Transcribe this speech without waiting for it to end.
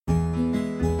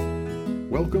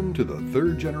Welcome to the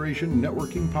Third Generation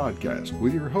Networking Podcast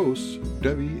with your hosts,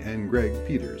 Debbie and Greg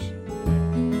Peters.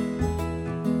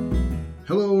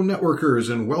 Hello,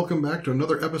 networkers, and welcome back to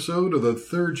another episode of the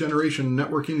Third Generation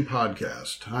Networking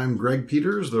Podcast. I'm Greg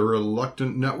Peters, the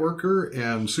reluctant networker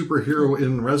and superhero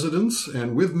in residence,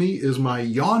 and with me is my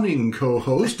yawning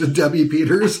co-host, Debbie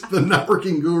Peters, the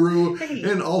networking guru,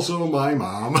 and also my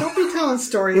mom. Don't be telling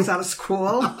stories out of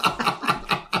school.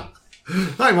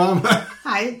 Hi, Mom.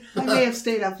 Hi. I may have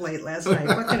stayed up late last night.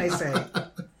 What can I say?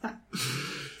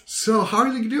 So how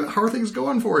are things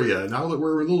going for you now that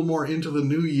we're a little more into the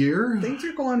new year? Things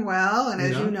are going well, and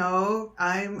as you know,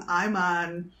 I'm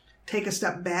on take a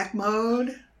step back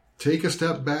mode. Take a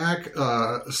step back, /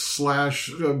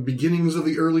 beginnings of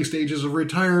the early stages of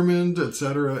retirement, et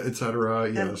cetera,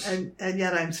 yes. And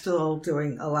yet I'm still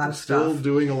doing a lot of stuff. Still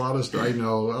doing a lot of stuff. I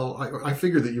know. Well, I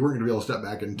figured that you weren't going to be able to step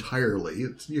back entirely.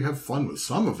 You have fun with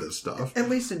some of this stuff. At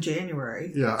least in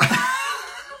January. Yeah.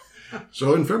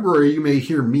 So in February, you may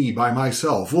hear me by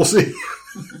myself. We'll see.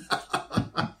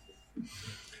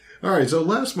 All right. So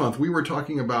last month, we were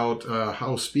talking about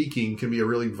how speaking can be a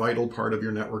really vital part of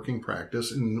your networking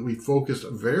practice. And we focused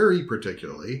very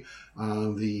particularly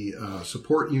on the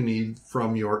support you need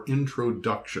from your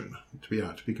introduction,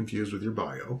 not to be confused with your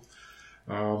bio.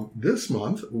 This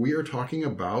month, we are talking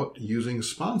about using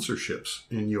sponsorships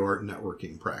in your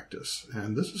networking practice.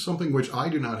 And this is something which I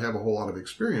do not have a whole lot of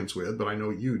experience with, but I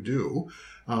know you do.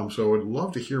 So I'd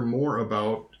love to hear more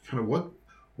about kind of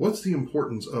what's the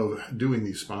importance of doing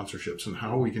these sponsorships and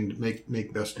how we can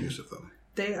make best use of them.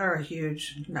 They are a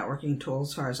huge networking tool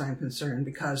as far as I'm concerned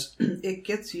because it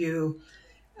gets you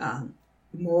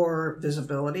more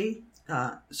visibility.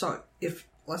 So if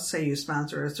let's say you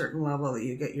sponsor at a certain level, that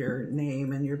you get your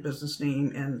name and your business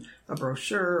name in a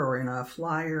brochure or in a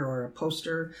flyer or a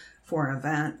poster for an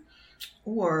event,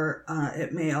 or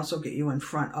it may also get you in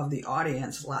front of the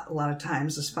audience. A lot of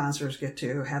times the sponsors get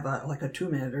to have a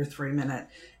 2-minute or 3-minute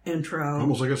intro.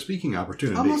 Almost like a speaking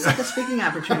opportunity.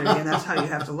 And that's how you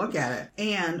have to look at it.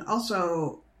 And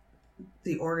also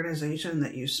the organization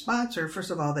that you sponsor,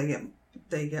 first of all,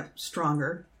 they get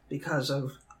stronger because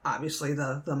of obviously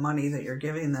the money that you're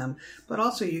giving them, but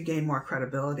also you gain more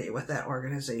credibility with that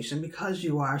organization because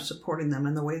you are supporting them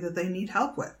in the way that they need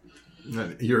help with.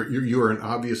 You are an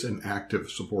obvious and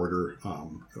active supporter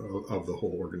of the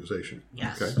whole organization.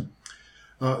 Yes.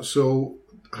 Okay. So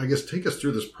I guess take us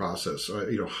through this process.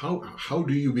 How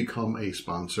do you become a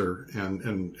sponsor,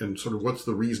 and sort of what's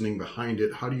the reasoning behind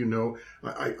it? How do you know?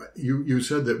 You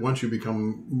said that once you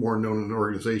become more known in an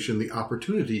organization, the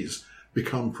opportunities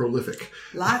become prolific.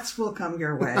 Lots will come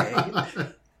your way.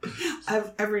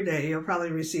 Every day you'll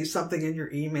probably receive something in your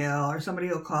email or somebody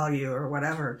will call you or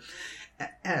whatever.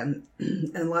 And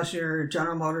unless you're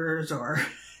General Motors or,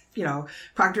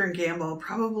 Procter & Gamble,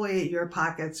 probably your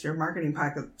marketing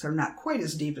pockets are not quite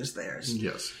as deep as theirs.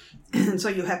 Yes. And so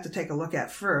you have to take a look at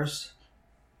first,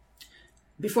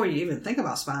 before you even think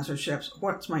about sponsorships,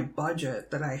 what's my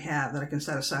budget that I have that I can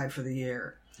set aside for the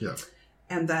year? Yeah.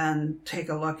 And then take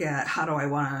a look at how do I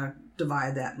want to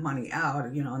divide that money out,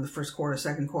 in the first quarter,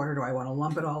 second quarter, do I want to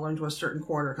lump it all into a certain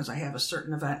quarter because I have a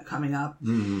certain event coming up?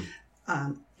 Mm-hmm.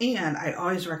 And I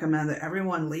always recommend that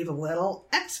everyone leave a little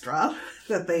extra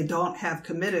that they don't have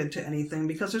committed to anything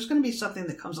because there's going to be something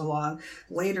that comes along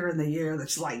later in the year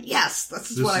that's like, yes,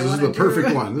 this is what I want to do. This is the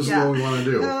perfect one. This is what we want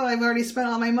to do. Oh, I've already spent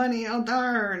all my money. Oh,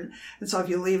 darn. And so if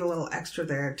you leave a little extra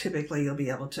there, typically you'll be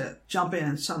able to jump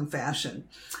in some fashion.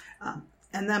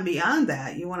 And then beyond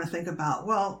that, you want to think about,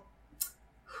 well,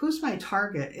 who's my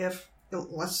target? If,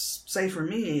 let's say for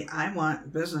me, I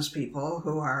want business people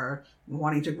who are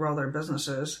wanting to grow their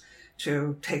businesses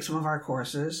to take some of our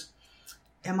courses.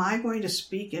 Am I going to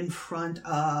speak in front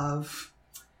of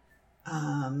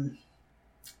the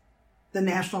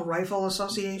National Rifle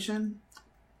Association?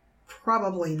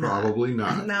 Probably not. Probably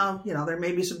not. Now, there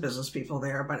may be some business people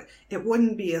there, but it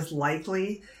wouldn't be as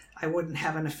likely. I wouldn't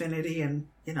have an affinity, and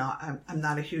I'm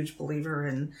not a huge believer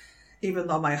in, even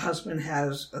though my husband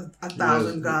has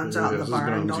 1,000 guns out in the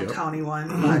barn and don't tell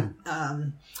anyone,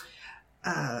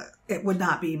 but it would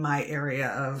not be my area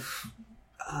of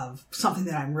something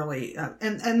that I'm really,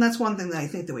 and that's one thing that I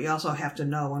think that we also have to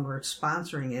know when we're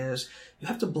sponsoring is you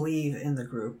have to believe in the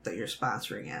group that you're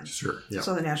sponsoring in. Sure. Yeah.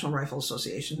 So the National Rifle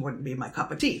Association wouldn't be my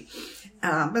cup of tea,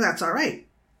 but that's all right.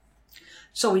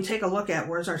 So we take a look at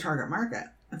where's our target market.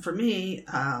 And for me,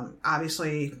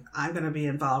 obviously, I'm going to be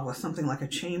involved with something like a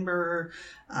chamber,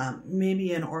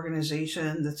 maybe an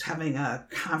organization that's having a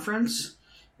conference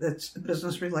that's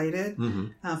business related.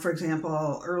 Mm-hmm. For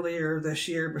example, earlier this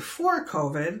year before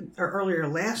COVID, or earlier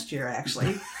last year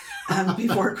actually,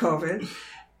 before COVID,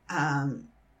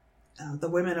 the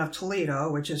Women of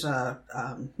Toledo, which is a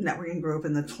networking group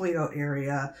in the Toledo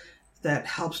area that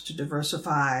helps to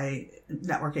diversify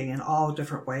networking in all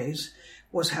different ways,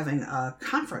 was having a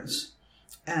conference.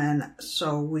 And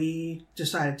so we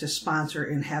decided to sponsor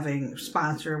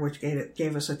which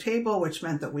gave us a table, which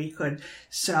meant that we could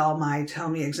sell my Tell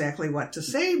Me Exactly What to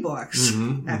Say books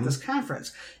at this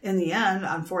conference. In the end,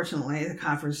 unfortunately, the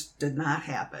conference did not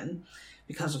happen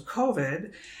because of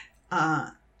COVID.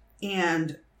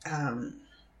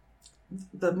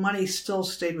 The money still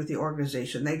stayed with the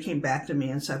organization. They came back to me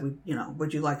and said,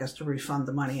 would you like us to refund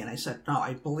the money? And I said, no,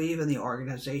 I believe in the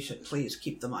organization. Please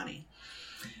keep the money.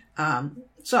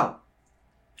 So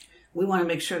we want to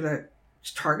make sure that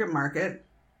target market,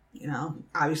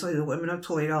 obviously the Women of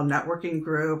Toledo networking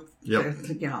group,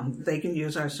 they can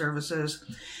use our services.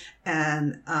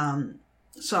 And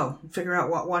so figure out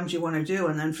what ones you want to do,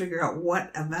 and then figure out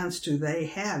what events do they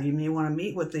have. You may want to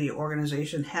meet with the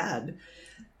organization head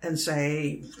and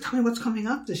say, tell me what's coming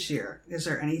up this year. Is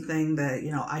there anything that,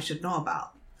 I should know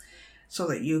about? So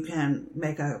that you can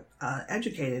make a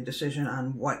educated decision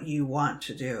on what you want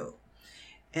to do.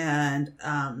 And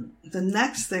the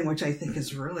next thing, which I think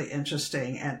is really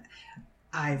interesting, and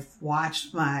I've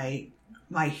watched my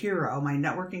hero, my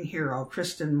networking hero,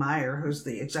 Kristen Meyer, who's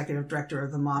the executive director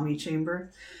of the Mommy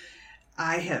Chamber.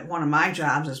 One of my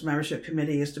jobs as membership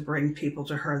committee is to bring people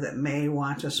to her that may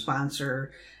want to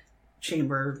sponsor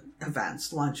chamber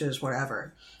events, lunches,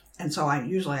 whatever. And so I'm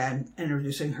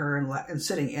introducing her and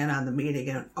sitting in on the meeting,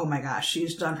 and oh my gosh,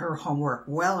 she's done her homework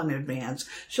well in advance.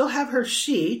 She'll have her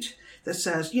sheet that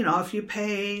says, if you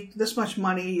pay this much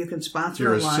money, you can sponsor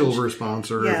You're a lunch. Silver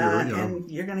sponsor. And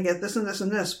you're going to get this and this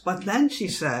and this. But then she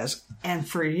says, and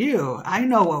for you, I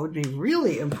know what would be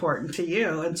really important to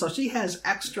you. And so she has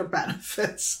extra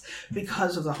benefits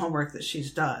because of the homework that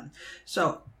she's done.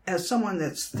 So as someone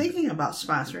that's thinking about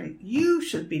sponsoring, you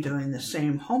should be doing the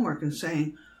same homework and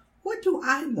saying, what do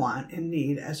I want and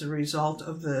need as a result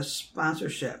of this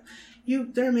sponsorship?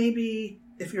 There may be,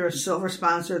 if you're a silver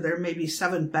sponsor, there may be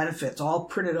 7 benefits all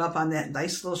printed up on that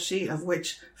nice little sheet, of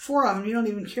which 4 of them you don't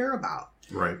even care about.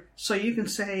 Right. So you can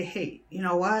say, hey, you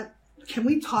know what? Can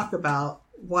we talk about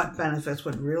what benefits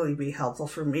would really be helpful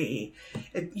for me?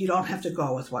 You don't have to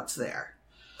go with what's there.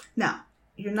 Now,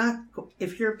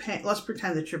 if you're paying, let's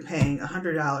pretend that you're paying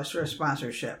 $100 for a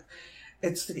sponsorship.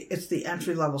 It's the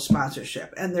entry-level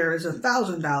sponsorship. And there is a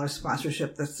 $1,000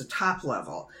 sponsorship that's the top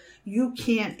level. You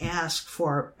can't ask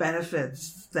for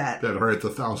benefits that are at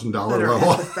the $1,000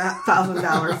 level. At the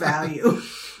 $1,000 value.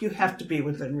 You have to be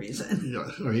within reason. Yeah,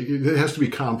 I mean, it has to be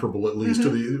comparable at least to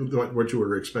what you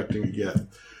were expecting to get.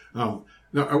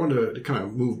 Now, I wanted to kind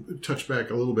of touch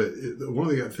back a little bit. One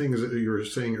of the things that you were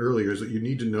saying earlier is that you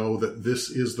need to know that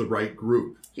this is the right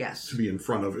group to be in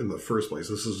front of in the first place.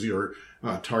 This is your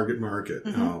target market.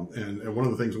 And one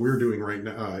of the things we're doing right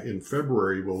now in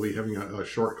February, we'll be having a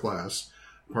short class,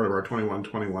 part of our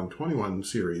 21-21-21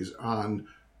 series on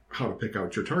how to pick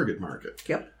out your target market.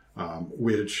 Yep.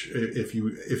 Which, if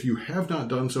you have not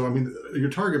done so, I mean, your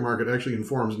target market actually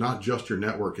informs not just your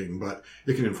networking, but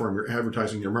it can inform your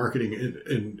advertising, your marketing,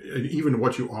 and even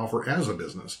what you offer as a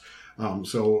business.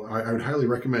 So I would highly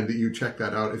recommend that you check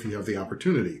that out if you have the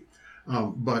opportunity.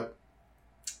 But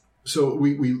so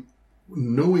we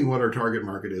knowing what our target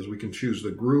market is, we can choose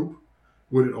the group.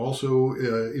 Would it also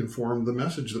inform the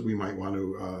message that we might want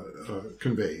to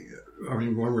convey? I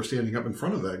mean, when we're standing up in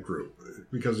front of that group,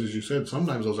 because as you said,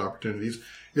 sometimes those opportunities,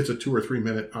 it's a 2 or 3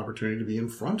 minute opportunity to be in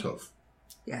front of.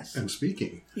 Yes. And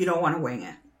speaking. You don't want to wing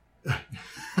it.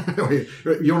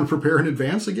 You want to prepare in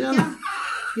advance again? Yeah.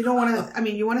 You don't want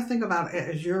to, you want to think about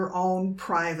it as your own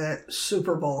private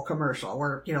Super Bowl commercial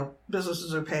where,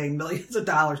 businesses are paying millions of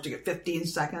dollars to get 15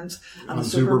 seconds on the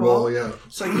Super Bowl. Yeah.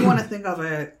 So you want to think of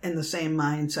it in the same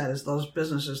mindset as those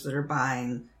businesses that are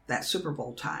buying that Super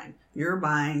Bowl time. You're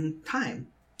buying time,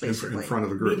 basically. In front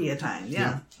of a group. Media time,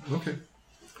 yeah. Okay.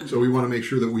 So we want to make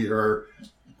sure that we are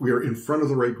in front of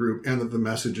the right group and that the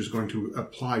message is going to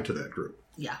apply to that group.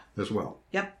 Yeah. As well.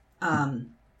 Yep.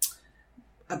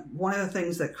 One of the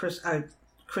things that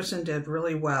Kristen did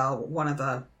really well, one of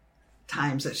the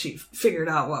times that she figured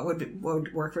out what would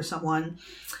work for someone,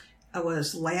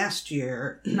 was last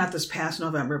year, not this past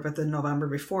November, but the November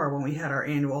before when we had our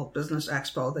annual business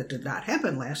expo that did not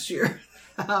happen last year.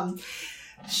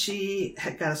 She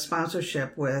had got a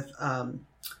sponsorship with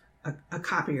a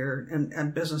copier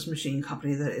and business machine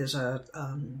company that is a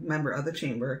member of the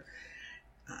chamber.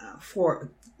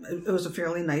 It was a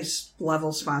fairly nice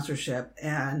level sponsorship,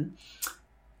 and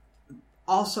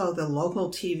Also, the local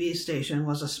TV station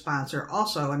was a sponsor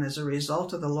also, and as a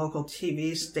result of the local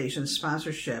TV station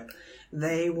sponsorship,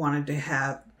 they wanted to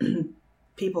have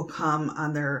people come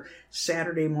on their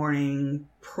Saturday morning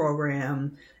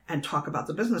program and talk about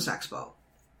the Business Expo.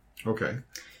 Okay.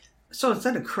 So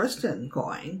instead of Kristen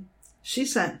going, she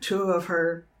sent 2 of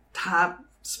her top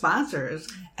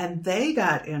sponsors, and they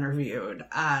got interviewed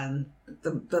on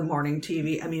the morning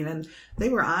TV. I mean, and they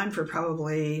were on for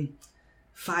probably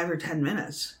 5 or 10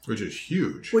 minutes. Which is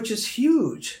huge.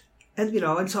 And,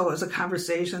 and so it was a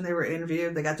conversation. They were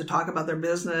interviewed. They got to talk about their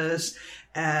business.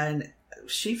 And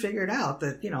she figured out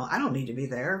that, I don't need to be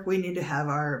there. We need to have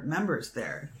our members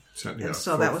there. And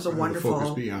so that was a wonderful...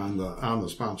 focus be on the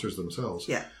sponsors themselves.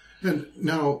 Yeah. And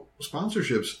now,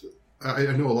 sponsorships, I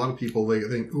know a lot of people, they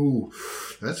think, ooh,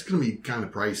 that's going to be kind of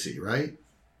pricey, right?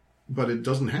 But it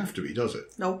doesn't have to be, does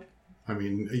it? Nope. I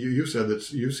mean, you said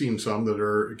that you've seen some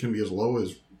that can be as low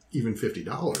as even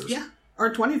 $50. Yeah,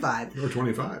 or $25. Or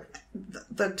 $25.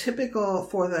 The typical,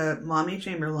 for the Mommy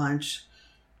Chamber lunch,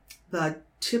 the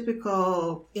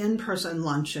typical in-person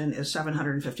luncheon is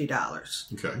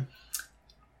 $750. Okay.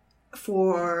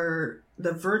 For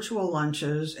the virtual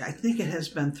lunches, I think it has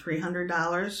been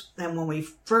 $300. And when we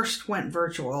first went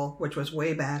virtual, which was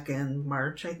way back in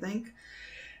March, I think,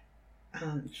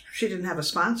 she didn't have a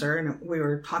sponsor, and we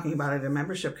were talking about it at a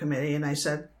membership committee, and I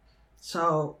said,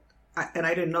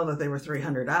 I didn't know that they were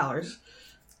 $300.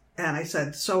 And I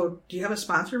said, so do you have a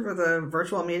sponsor for the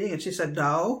virtual meeting? And she said,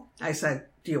 no. I said,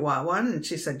 do you want one? And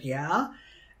she said, yeah.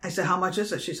 I said, how much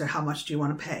is it? She said, how much do you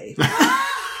want to pay?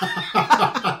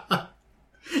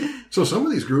 So some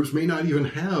of these groups may not even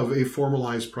have a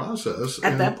formalized process.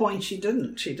 At that point, she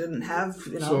didn't. She didn't have,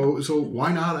 So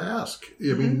why not ask?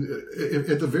 I mean,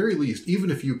 at the very least, even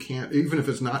if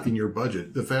it's not in your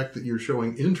budget, the fact that you're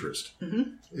showing interest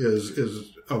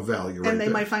is of value. And they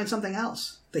might find something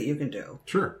else that you can do.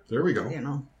 Sure. There we go.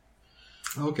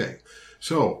 Okay.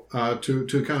 So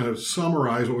to kind of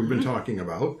summarize what we've been talking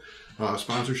about,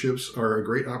 sponsorships are a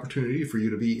great opportunity for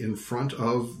you to be in front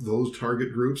of those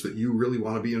target groups that you really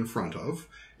want to be in front of.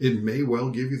 It may well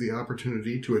give you the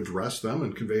opportunity to address them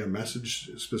and convey a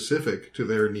message specific to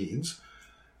their needs.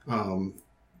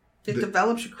 It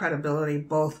develops your credibility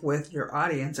both with your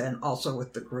audience and also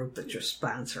with the group that you're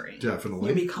sponsoring. Definitely.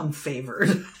 You become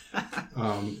favored.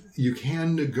 You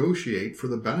can negotiate for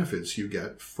the benefits you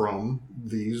get from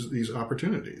these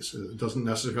opportunities. It doesn't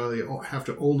necessarily have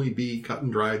to only be cut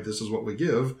and dried, this is what we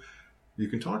give. You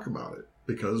can talk about it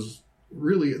because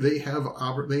really they have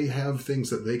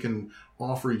things that they can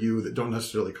offer you that don't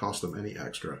necessarily cost them any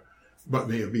extra, but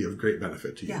may be of great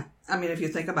benefit to you. Yeah. I mean, if you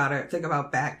think about it,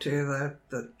 back to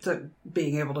the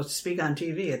being able to speak on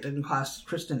TV. It didn't cost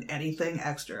Kristen anything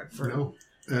extra. No.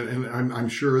 And I'm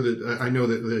sure that I know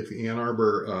that the Ann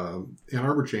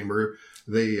Arbor Chamber,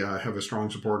 they have a strong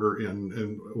supporter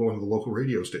in one of the local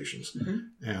radio stations.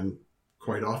 And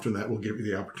quite often that will give you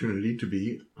the opportunity to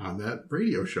be on that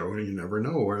radio show, and you never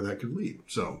know where that could lead.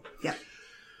 So, yeah.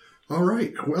 All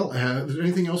right. Well, is there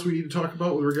anything else we need to talk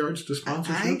about with regards to sponsorships?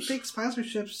 I think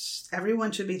sponsorships,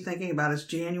 everyone should be thinking about. It's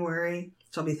January,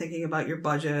 so be thinking about your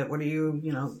budget. What are you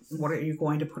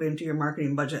going to put into your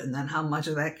marketing budget, and then how much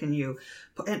of that can you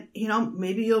put? And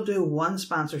maybe you'll do one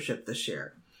sponsorship this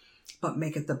year, but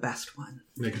make it the best one.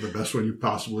 Make it the best one you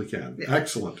possibly can. Yeah.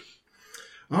 Excellent.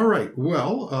 All right.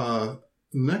 Well,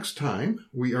 next time,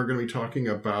 we are going to be talking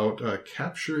about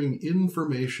capturing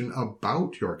information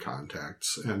about your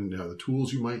contacts and the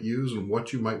tools you might use and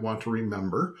what you might want to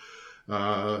remember.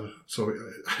 So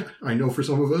I know for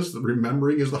some of us, the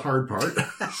remembering is the hard part.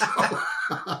 That's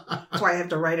why I have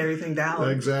to write everything down.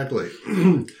 Exactly.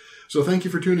 So thank you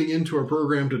for tuning in to our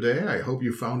program today. I hope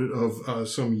you found it of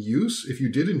some use. If you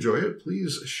did enjoy it,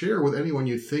 please share with anyone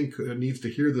you think needs to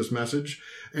hear this message.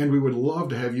 And we would love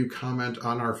to have you comment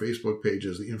on our Facebook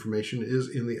pages. The information is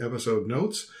in the episode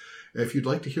notes. If you'd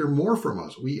like to hear more from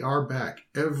us, we are back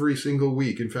every single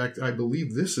week. In fact, I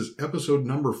believe this is episode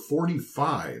number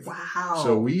 45. Wow.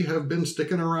 So we have been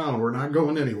sticking around. We're not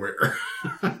going anywhere.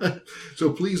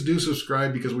 So please do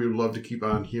subscribe because we would love to keep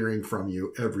on hearing from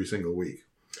you every single week.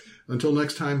 Until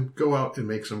next time, go out and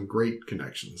make some great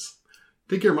connections.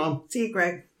 Take care, Mom. See you,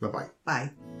 Greg. Bye-bye.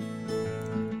 Bye.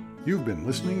 You've been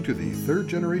listening to the Third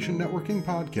Generation Networking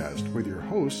Podcast with your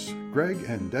hosts, Greg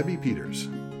and Debbie Peters.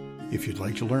 If you'd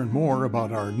like to learn more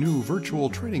about our new virtual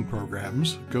training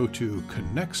programs, go to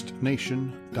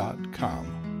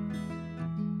connextnation.com.